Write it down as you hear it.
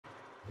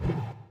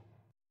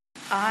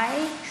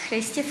I,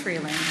 Chrystia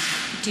Freeland,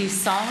 do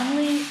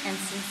solemnly and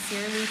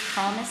sincerely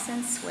promise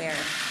and swear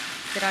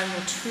that I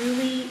will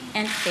truly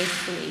and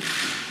faithfully,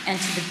 and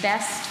to the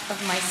best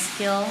of my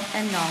skill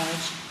and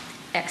knowledge,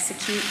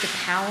 execute the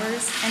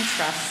powers and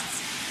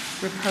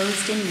trusts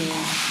reposed in me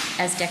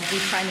as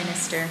Deputy Prime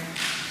Minister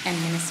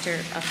and Minister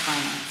of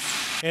Finance.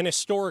 An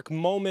historic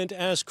moment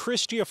as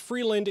Chrystia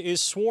Freeland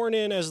is sworn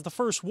in as the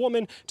first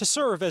woman to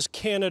serve as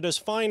Canada's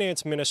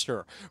finance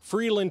minister.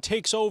 Freeland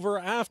takes over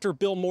after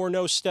Bill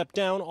Morneau stepped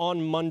down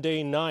on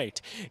Monday night.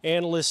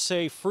 Analysts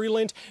say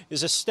Freeland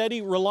is a steady,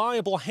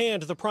 reliable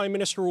hand the Prime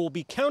Minister will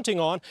be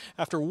counting on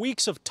after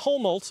weeks of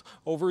tumult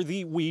over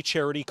the We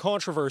Charity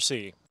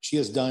controversy. She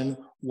has done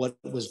what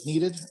was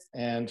needed,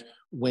 and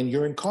when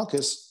you're in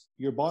caucus,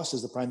 your boss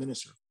is the Prime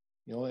Minister.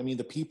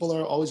 The people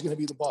are always going to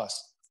be the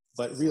boss.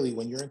 But really,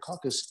 when you're in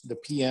caucus, the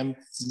PM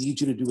needs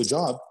you to do a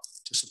job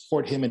to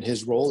support him in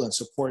his role and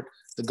support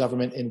the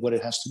government in what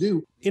it has to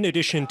do. In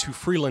addition to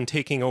Freeland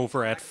taking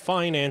over at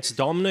Finance,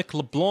 Dominic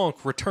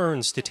LeBlanc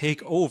returns to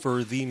take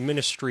over the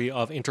Ministry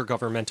of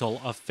Intergovernmental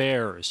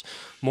Affairs.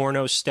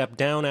 Morneau stepped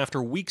down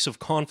after weeks of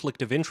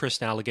conflict of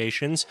interest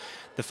allegations.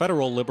 The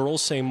federal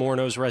Liberals say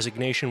Morneau's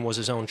resignation was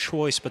his own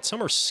choice, but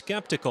some are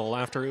skeptical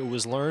after it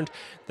was learned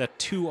that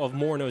two of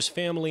Morneau's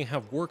family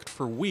have worked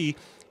for We,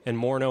 and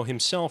Morneau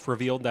himself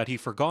revealed that he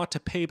forgot to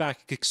pay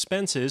back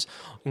expenses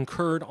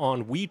incurred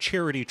on We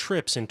Charity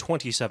trips in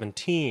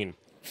 2017.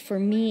 For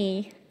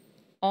me,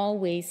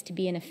 always to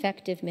be an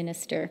effective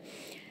minister,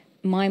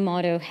 my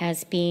motto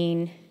has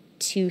been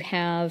to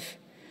have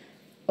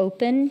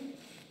open,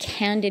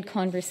 candid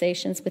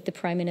conversations with the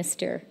Prime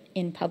Minister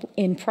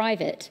in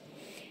private,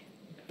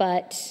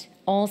 but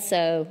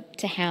also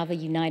to have a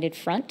united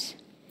front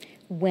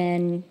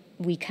when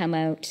we come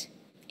out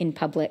in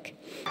public.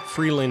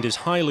 Freeland is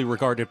highly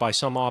regarded by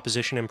some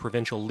opposition and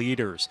provincial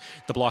leaders.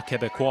 The Bloc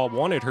Québécois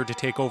wanted her to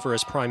take over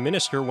as Prime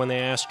Minister when they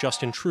asked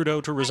Justin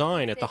Trudeau to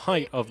resign at the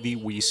height of the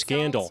We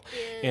scandal.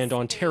 And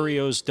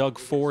Ontario's Doug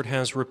Ford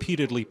has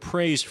repeatedly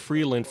praised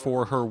Freeland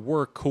for her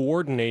work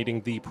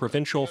coordinating the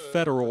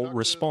provincial-federal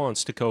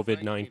response to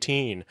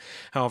COVID-19.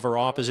 However,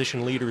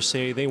 opposition leaders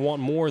say they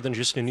want more than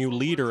just a new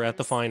leader at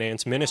the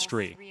Finance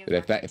Ministry.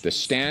 If the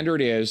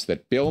standard is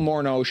that Bill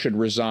Morneau should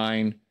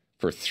resign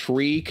for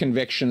 3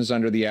 convictions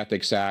under the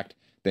Ethics Act,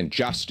 then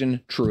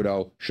Justin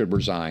Trudeau should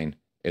resign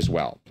as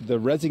well. The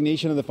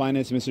resignation of the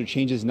finance minister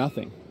changes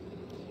nothing.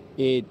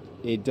 It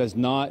does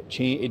not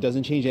change. It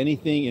doesn't change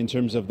anything in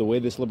terms of the way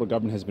this Liberal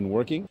government has been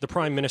working. The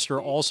Prime Minister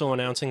also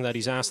announcing that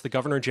he's asked the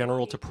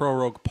Governor-General to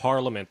prorogue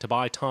Parliament to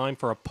buy time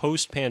for a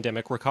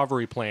post-pandemic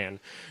recovery plan.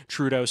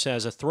 Trudeau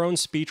says a throne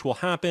speech will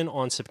happen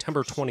on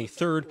September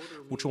 23rd,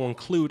 which will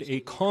include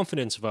a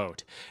confidence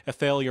vote. A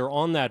failure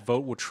on that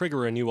vote would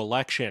trigger a new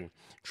election.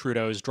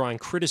 Trudeau is drawing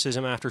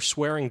criticism after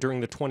swearing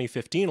during the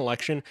 2015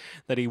 election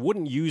that he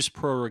wouldn't use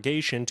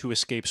prorogation to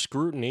escape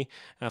scrutiny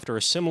after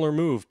a similar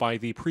move by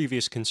the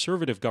previous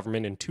Conservative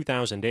government in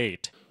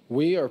 2008.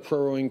 We are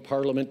proroguing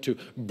Parliament to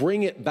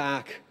bring it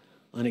back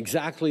on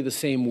exactly the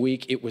same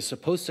week it was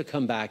supposed to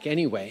come back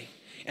anyway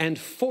and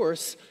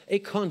force a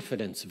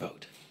confidence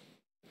vote.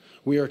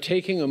 We are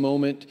taking a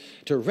moment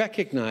to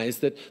recognize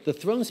that the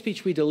throne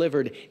speech we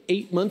delivered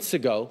 8 months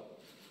ago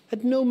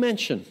had no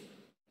mention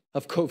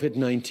of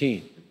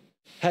COVID-19,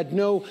 had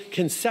no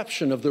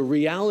conception of the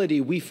reality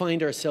we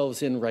find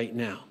ourselves in right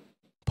now.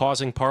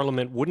 Pausing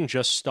Parliament wouldn't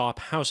just stop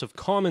House of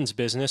Commons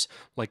business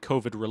like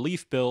COVID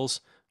relief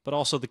bills, but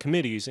also the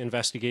committees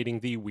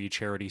investigating the We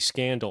Charity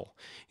scandal.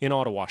 In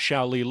Ottawa,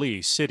 Xiaoli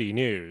Li, City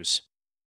News.